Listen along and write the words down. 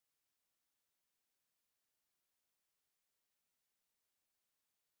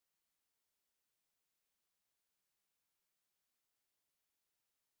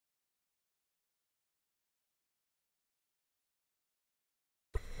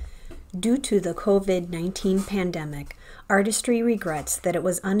Due to the COVID-19 pandemic, Artistry regrets that it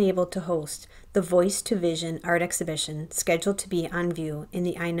was unable to host the Voice to Vision art exhibition scheduled to be on view in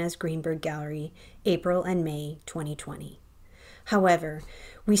the Inez Greenberg Gallery April and May 2020. However,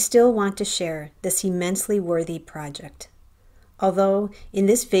 we still want to share this immensely worthy project. Although in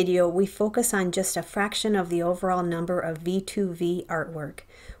this video we focus on just a fraction of the overall number of V2V artwork,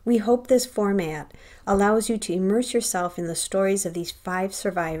 we hope this format allows you to immerse yourself in the stories of these 5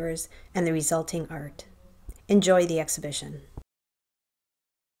 survivors and the resulting art. Enjoy the exhibition.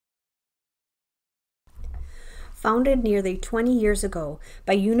 Founded nearly 20 years ago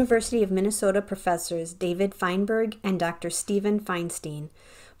by University of Minnesota professors David Feinberg and Dr. Stephen Feinstein,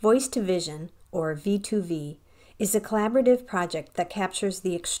 Voice to Vision, or V2V, is a collaborative project that captures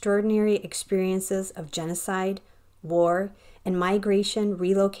the extraordinary experiences of genocide, war, and migration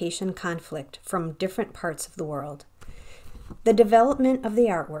relocation conflict from different parts of the world. The development of the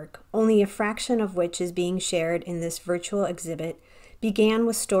artwork, only a fraction of which is being shared in this virtual exhibit, began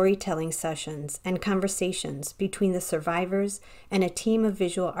with storytelling sessions and conversations between the survivors and a team of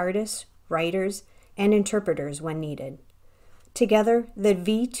visual artists, writers, and interpreters when needed. Together, the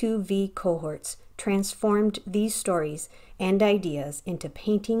V2V cohorts transformed these stories and ideas into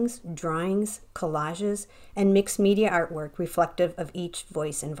paintings, drawings, collages, and mixed media artwork reflective of each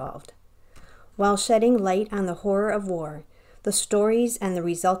voice involved. While shedding light on the horror of war, the stories and the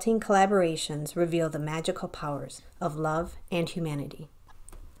resulting collaborations reveal the magical powers of love and humanity.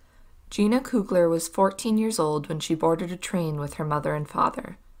 Gina Kugler was 14 years old when she boarded a train with her mother and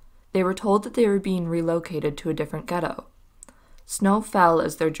father. They were told that they were being relocated to a different ghetto. Snow fell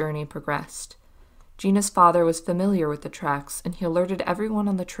as their journey progressed. Gina's father was familiar with the tracks, and he alerted everyone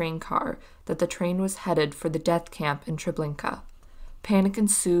on the train car that the train was headed for the death camp in Treblinka. Panic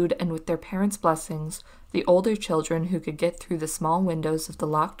ensued, and with their parents' blessings, the older children who could get through the small windows of the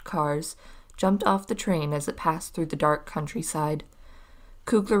locked cars jumped off the train as it passed through the dark countryside.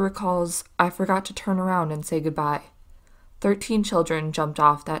 Kugler recalls, "I forgot to turn around and say goodbye." 13 children jumped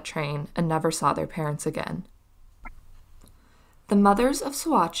off that train and never saw their parents again. The Mothers of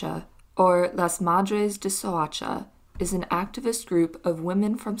Soacha, or Las Madres de Soacha, is an activist group of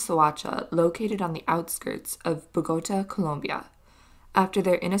women from Soacha located on the outskirts of Bogota, Colombia. After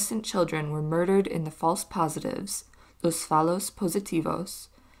their innocent children were murdered in the false positives, los falsos positivos,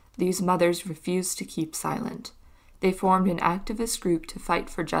 these mothers refused to keep silent. They formed an activist group to fight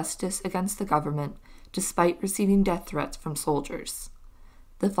for justice against the government, despite receiving death threats from soldiers.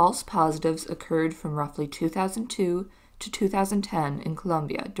 The false positives occurred from roughly 2002 to 2010 in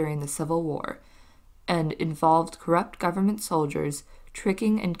Colombia during the Civil War, and involved corrupt government soldiers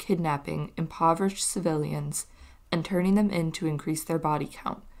tricking and kidnapping impoverished civilians and turning them in to increase their body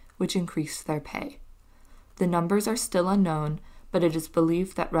count, which increased their pay. The numbers are still unknown, but it is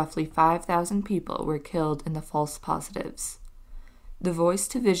believed that roughly 5,000 people were killed in the false positives. The Voice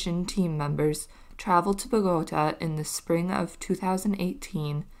to Vision team members traveled to Bogota in the spring of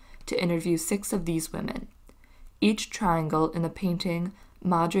 2018 to interview 6 of these women. Each triangle in the painting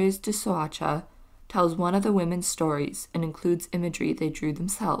Madres de Soacha tells one of the women's stories and includes imagery they drew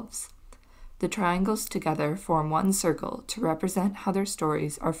themselves. The triangles together form one circle to represent how their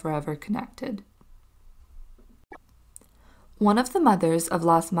stories are forever connected. One of the mothers of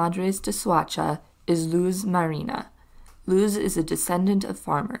Las Madres de Soacha is Luz Marina. Luz is a descendant of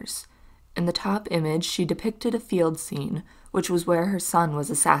farmers. In the top image, she depicted a field scene, which was where her son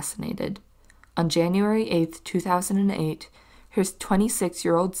was assassinated. On January 8, 2008, her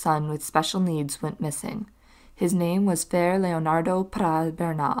 26-year-old son with special needs went missing. His name was Fer Leonardo Prat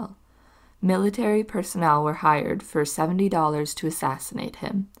Bernal. Military personnel were hired for $70 to assassinate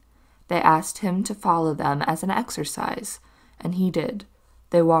him. They asked him to follow them as an exercise, and he did.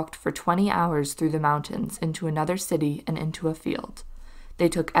 They walked for 20 hours through the mountains into another city and into a field. They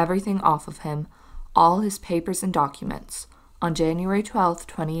took everything off of him, all his papers and documents. On January 12,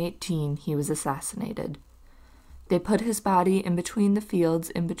 2018, he was assassinated. They put his body in between the fields,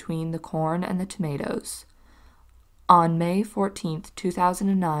 in between the corn and the tomatoes. On May 14,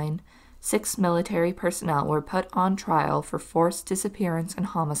 2009, 6 military personnel were put on trial for forced disappearance and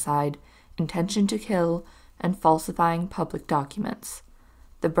homicide, intention to kill, and falsifying public documents.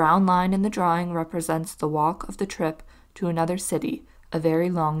 The brown line in the drawing represents the walk of the trip to another city, a very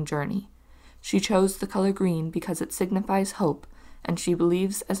long journey. She chose the color green because it signifies hope, and she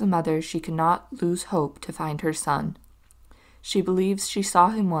believes as a mother she cannot lose hope to find her son. She believes she saw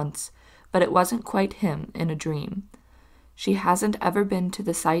him once, but it wasn't quite him in a dream. She hasn't ever been to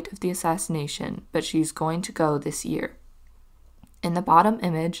the site of the assassination, but she's going to go this year. In the bottom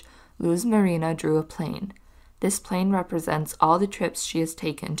image, Luz Marina drew a plane. This plane represents all the trips she has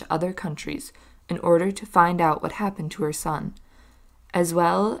taken to other countries in order to find out what happened to her son, as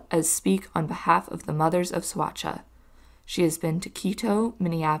well as speak on behalf of the mothers of Swacha. She has been to Quito,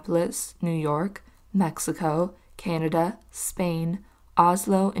 Minneapolis, New York, Mexico, Canada, Spain,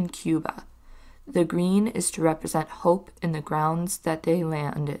 Oslo, and Cuba. The green is to represent hope in the grounds that they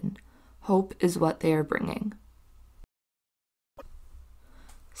land in. Hope is what they are bringing.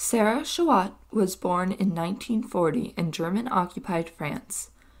 Sarah Chouat was born in 1940 in German-occupied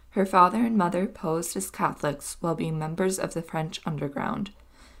France. Her father and mother posed as Catholics while being members of the French underground.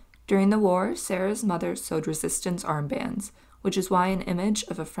 During the war, Sarah's mother sewed resistance armbands, which is why an image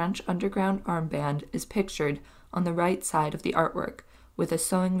of a French underground armband is pictured on the right side of the artwork, with a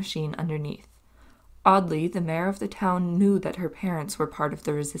sewing machine underneath. Oddly, the mayor of the town knew that her parents were part of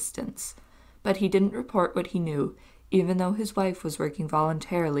the resistance, but he didn't report what he knew, even though his wife was working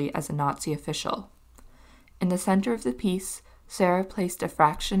voluntarily as a Nazi official. In the center of the piece, Sarah placed a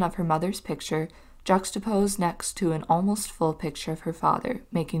fraction of her mother's picture juxtaposed next to an almost full picture of her father,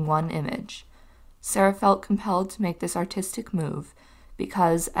 making one image. Sarah felt compelled to make this artistic move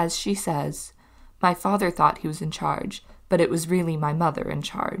because, as she says, "My father thought he was in charge, but it was really my mother in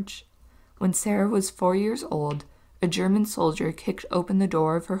charge." When Sarah was 4 years old, a German soldier kicked open the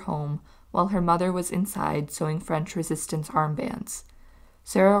door of her home while her mother was inside sewing French resistance armbands.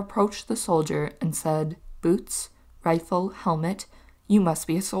 Sarah approached the soldier and said, "Boots, rifle, helmet, you must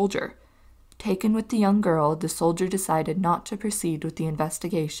be a soldier." Taken with the young girl, the soldier decided not to proceed with the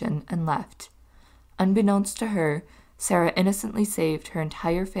investigation and left. Unbeknownst to her, Sarah innocently saved her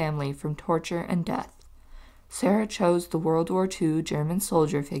entire family from torture and death. Sarah chose the World War II German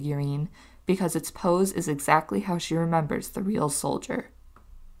soldier figurine because its pose is exactly how she remembers the real soldier.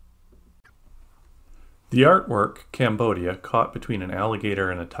 The artwork, Cambodia, Caught Between an Alligator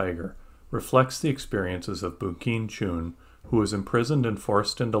and a Tiger, reflects the experiences of Bu Kien Chun, who was imprisoned and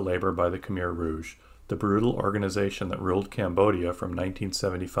forced into labor by the Khmer Rouge, the brutal organization that ruled Cambodia from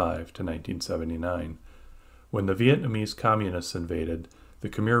 1975 to 1979. When the Vietnamese communists invaded, the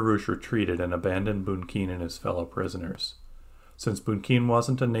Khmer Rouge retreated and abandoned Bu Kien and his fellow prisoners. Since Bu Kien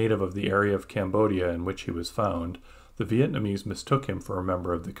wasn't a native of the area of Cambodia in which he was found, the Vietnamese mistook him for a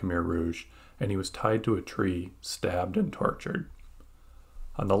member of the Khmer Rouge, and he was tied to a tree, stabbed, and tortured.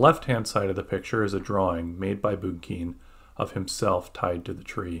 On the left-hand side of the picture is a drawing made by Bu Kien of himself tied to the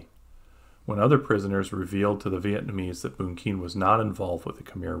tree. When other prisoners revealed to the Vietnamese that Bu Kien was not involved with the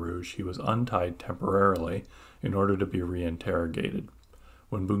Khmer Rouge, he was untied temporarily in order to be reinterrogated.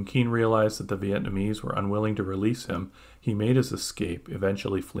 When Bu Kien realized that the Vietnamese were unwilling to release him, he made his escape,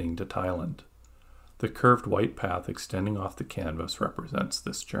 eventually fleeing to Thailand. The curved white path extending off the canvas represents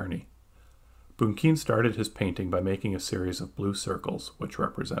this journey. Bu Kien started his painting by making a series of blue circles, which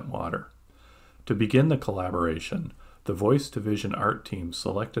represent water. To begin the collaboration, the Voice to Vision art team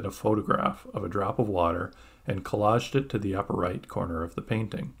selected a photograph of a drop of water and collaged it to the upper right corner of the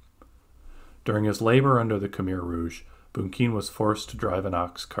painting. During his labor under the Khmer Rouge, Bu Kien was forced to drive an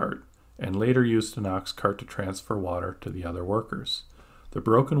ox cart, and later used an ox cart to transfer water to the other workers. The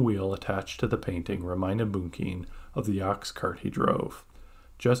broken wheel attached to the painting reminded Bu Kien of the ox cart he drove.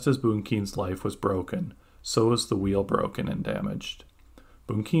 Just as Bu Kien's life was broken, so was the wheel broken and damaged.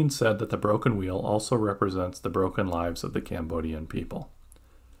 Bu Kien said that the broken wheel also represents the broken lives of the Cambodian people.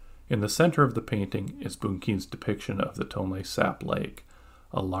 In the center of the painting is Bu Kien's depiction of the Tonle Sap Lake,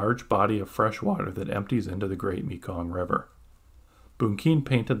 a large body of fresh water that empties into the Great Mekong River. Bu Kien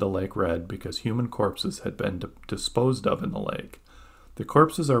painted the lake red because human corpses had been disposed of in the lake. The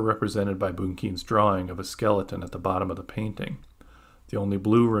corpses are represented by Bu Kien's drawing of a skeleton at the bottom of the painting. The only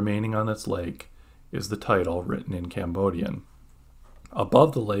blue remaining on its lake is the title written in Cambodian.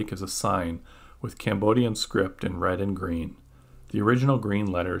 Above the lake is a sign with Cambodian script in red and green. The original green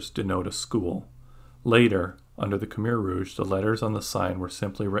letters denote a school. Later, under the Khmer Rouge, the letters on the sign were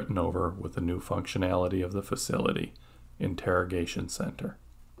simply written over with the new functionality of the facility, Interrogation Center.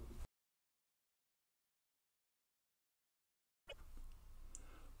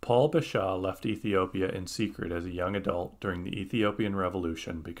 Paul Bashaw left Ethiopia in secret as a young adult during the Ethiopian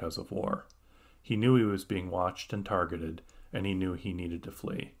Revolution because of war. He knew he was being watched and targeted, and he knew he needed to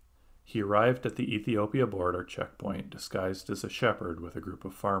flee. He arrived at the Ethiopia border checkpoint disguised as a shepherd with a group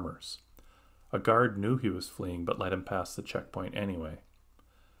of farmers. A guard knew he was fleeing but let him pass the checkpoint anyway.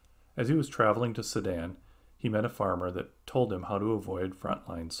 As he was traveling to Sudan, he met a farmer that told him how to avoid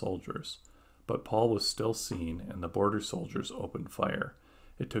frontline soldiers. But Paul was still seen, and the border soldiers opened fire.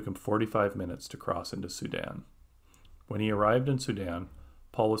 It took him 45 minutes to cross into Sudan. When he arrived in Sudan,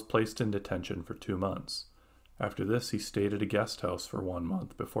 Paul was placed in detention for 2 months. After this, he stayed at a guest house for 1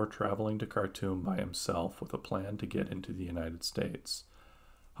 month before traveling to Khartoum by himself with a plan to get into the United States.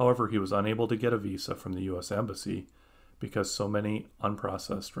 However, he was unable to get a visa from the U.S. Embassy because so many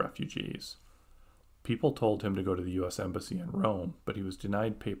unprocessed refugees. People told him to go to the U.S. Embassy in Rome, but he was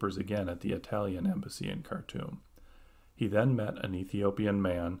denied papers again at the Italian Embassy in Khartoum. He then met an Ethiopian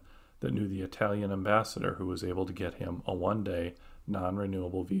man that knew the Italian ambassador, who was able to get him a 1-day,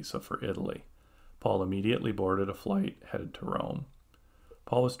 non-renewable visa for Italy. Paul immediately boarded a flight headed to Rome.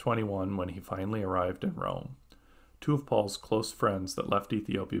 Paul was 21 when he finally arrived in Rome. 2 of Paul's close friends that left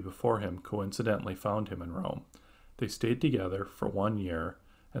Ethiopia before him coincidentally found him in Rome. They stayed together for 1 year,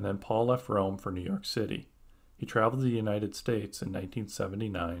 and then Paul left Rome for New York City. He traveled to the United States in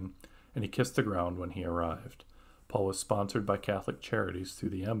 1979, and he kissed the ground when he arrived. Paul was sponsored by Catholic Charities through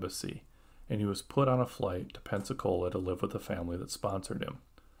the embassy, and he was put on a flight to Pensacola to live with the family that sponsored him.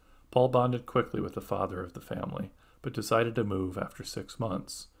 Paul bonded quickly with the father of the family, but decided to move after 6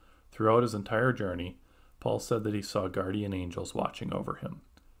 months. Throughout his entire journey, Paul said that he saw guardian angels watching over him.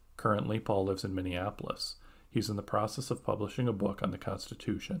 Currently, Paul lives in Minneapolis. He's in the process of publishing a book on the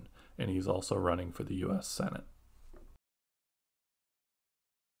Constitution, and he's also running for the U.S. Senate.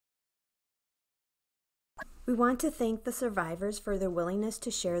 We want to thank the survivors for their willingness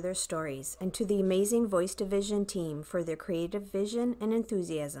to share their stories, and to the amazing Voice Division team for their creative vision and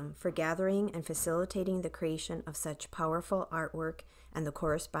enthusiasm for gathering and facilitating the creation of such powerful artwork and the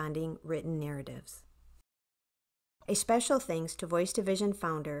corresponding written narratives. A special thanks to Voice Division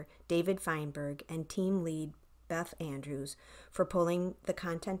founder David Feinberg and team lead Beth Andrews for pulling the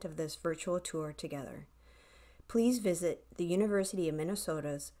content of this virtual tour together. Please visit the University of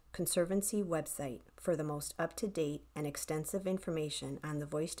Minnesota's Conservancy website for the most up-to-date and extensive information on the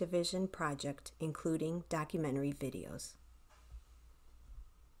Voice Division project, including documentary videos.